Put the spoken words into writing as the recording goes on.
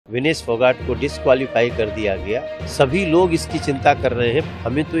विनेश फोगाट को डिस्क्वालीफाई कर दिया गया। सभी लोग इसकी चिंता कर रहे हैं।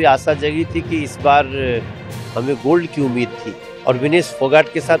 हमें तो ये आशा जगी थी कि इस बार हमें गोल्ड की उम्मीद थी और विनेश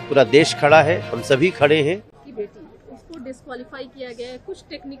फोगाट के साथ पूरा देश खड़ा है, हम सभी खड़े हैं। की बेटी उसको डिस्क्वालीफाई किया गया है, कुछ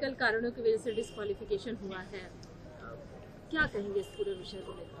टेक्निकल कारणों की वजह से डिस्क्वालिफिकेशन हुआ है, क्या कहेंगे इस पूरे विषय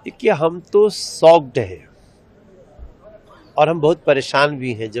को लेकर? देखिए, हम तो शॉक्ड हैं और हम बहुत परेशान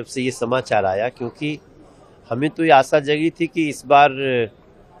भी हैं जब से ये समाचार आया, क्योंकि हमें तो ये आशा जगी थी कि इस बार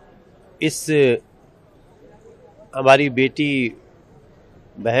इस हमारी बेटी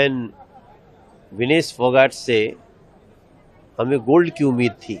बहन विनेश फोगाट से हमें गोल्ड की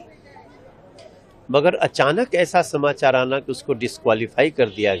उम्मीद थी, मगर अचानक ऐसा समाचार आना कि उसको डिस्क्वालीफाई कर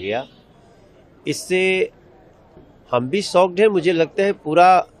दिया गया, इससे हम भी शॉक्ड हैं। मुझे लगता है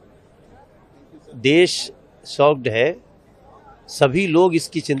पूरा देश शॉक्ड है, सभी लोग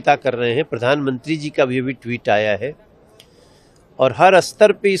इसकी चिंता कर रहे हैं। प्रधानमंत्री जी का भी ट्वीट आया है और हर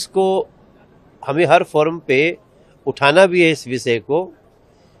स्तर पे इसको हमें हर फोरम पे उठाना भी है इस विषय को।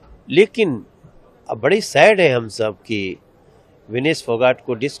 लेकिन अब बड़ी सैड है हम सब कि विनेश फोगाट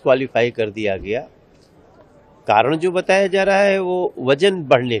को डिस्क्वालीफाई कर दिया गया। कारण जो बताया जा रहा है वो वजन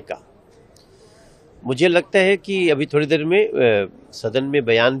बढ़ने का। मुझे लगता है कि अभी थोड़ी देर में सदन में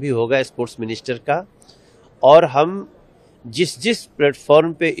बयान भी होगा स्पोर्ट्स मिनिस्टर का, और हम जिस जिस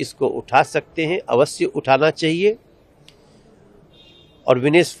प्लेटफॉर्म पे इसको उठा सकते हैं अवश्य उठाना चाहिए। और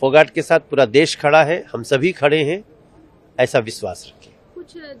विनेश फोगाट के साथ पूरा देश खड़ा है, हम सभी खड़े हैं, ऐसा विश्वास रखें।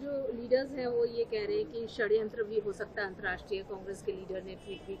 कुछ जो लीडर्स हैं वो ये कह रहे हैं कि षड्यंत्र भी हो सकता है। अंतर्राष्ट्रीय कांग्रेस के लीडर ने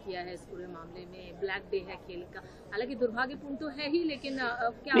ट्वीट भी किया है इस पूरे मामले में, ब्लैक डे है खेल का। हालांकि दुर्भाग्यपूर्ण तो है ही, लेकिन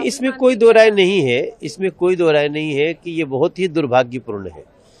क्या नहीं, इसमें कोई दो राय नहीं है, इसमें कोई दो राय नहीं है कि ये बहुत ही दुर्भाग्यपूर्ण है।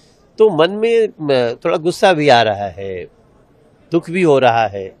 तो मन में थोड़ा गुस्सा भी आ रहा है, दुख भी हो रहा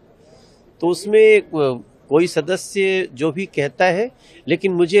है, तो उसमें कोई सदस्य जो भी कहता है,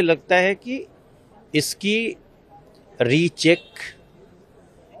 लेकिन मुझे लगता है कि इसकी रीचेक,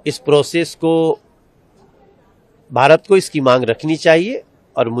 इस प्रोसेस को भारत को इसकी मांग रखनी चाहिए।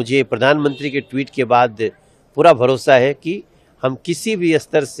 और मुझे प्रधानमंत्री के ट्वीट के बाद पूरा भरोसा है कि हम किसी भी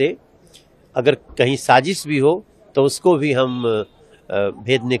स्तर से अगर कहीं साजिश भी हो तो उसको भी हम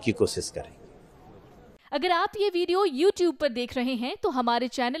भेदने की कोशिश करें। अगर आप ये वीडियो YouTube पर देख रहे हैं तो हमारे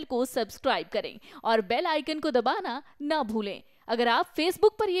चैनल को सब्सक्राइब करें और बेल आइकन को दबाना ना भूलें। अगर आप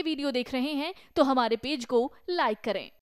Facebook पर ये वीडियो देख रहे हैं तो हमारे पेज को लाइक करें।